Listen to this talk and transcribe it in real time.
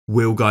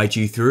We'll guide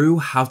you through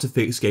how to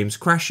fix games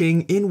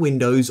crashing in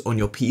Windows on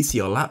your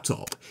PC or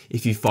laptop.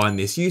 If you find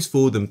this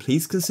useful, then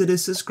please consider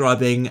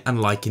subscribing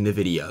and liking the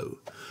video.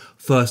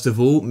 First of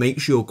all, make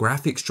sure your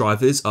graphics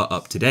drivers are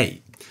up to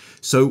date.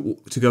 So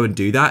to go and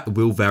do that, it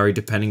will vary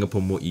depending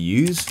upon what you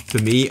use. For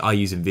me, I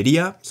use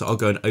NVIDIA, so I'll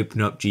go and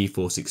open up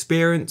GeForce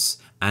Experience,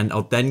 and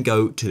I'll then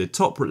go to the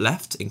top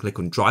left and click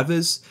on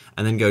drivers,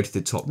 and then go to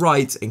the top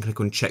right and click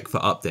on check for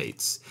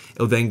updates.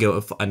 It'll then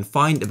go and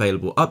find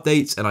available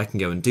updates, and I can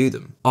go and do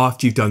them.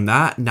 After you've done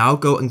that, now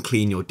go and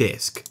clean your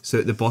disk. So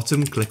at the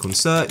bottom, click on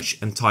search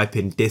and type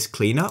in disk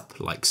cleanup,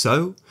 like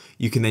so.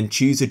 You can then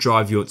choose a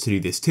drive you want to do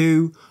this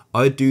to.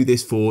 I would do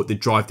this for the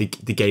drive the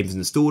game's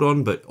installed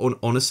on, but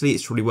honestly,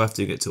 it's probably worth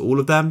doing it to all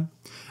of them.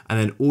 And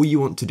then all you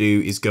want to do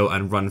is go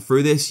and run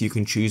through this. You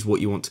can choose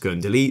what you want to go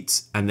and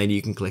delete, and then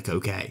you can click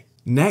OK.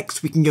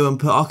 Next, we can go and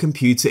put our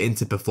computer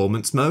into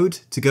performance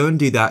mode. To go and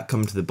do that,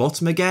 come to the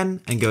bottom again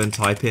and go and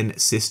type in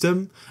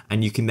System,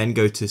 and you can then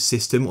go to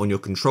System on your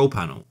control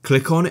panel.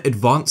 Click on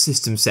Advanced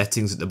System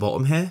Settings at the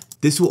bottom here.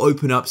 This will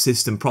open up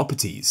System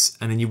Properties,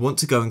 and then you want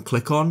to go and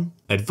click on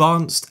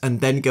Advanced and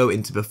then go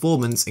into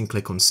Performance and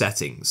click on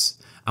Settings.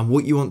 And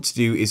what you want to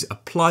do is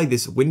apply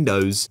this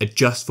Windows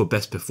adjust for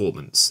best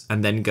performance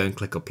and then go and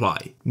click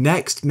apply.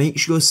 Next, make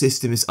sure your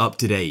system is up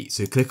to date.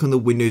 So click on the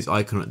Windows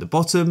icon at the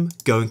bottom,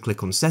 go and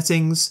click on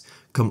settings,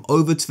 come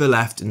over to the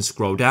left and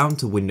scroll down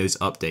to Windows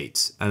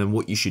Updates. And then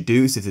what you should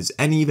do is if there's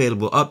any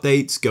available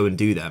updates, go and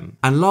do them.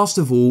 And last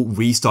of all,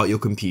 restart your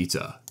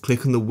computer.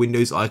 Click on the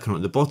Windows icon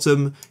at the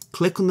bottom,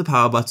 click on the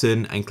power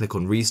button and click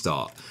on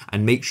restart.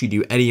 And make sure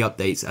you do any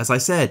updates as I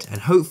said,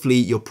 and hopefully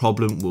your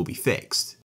problem will be fixed.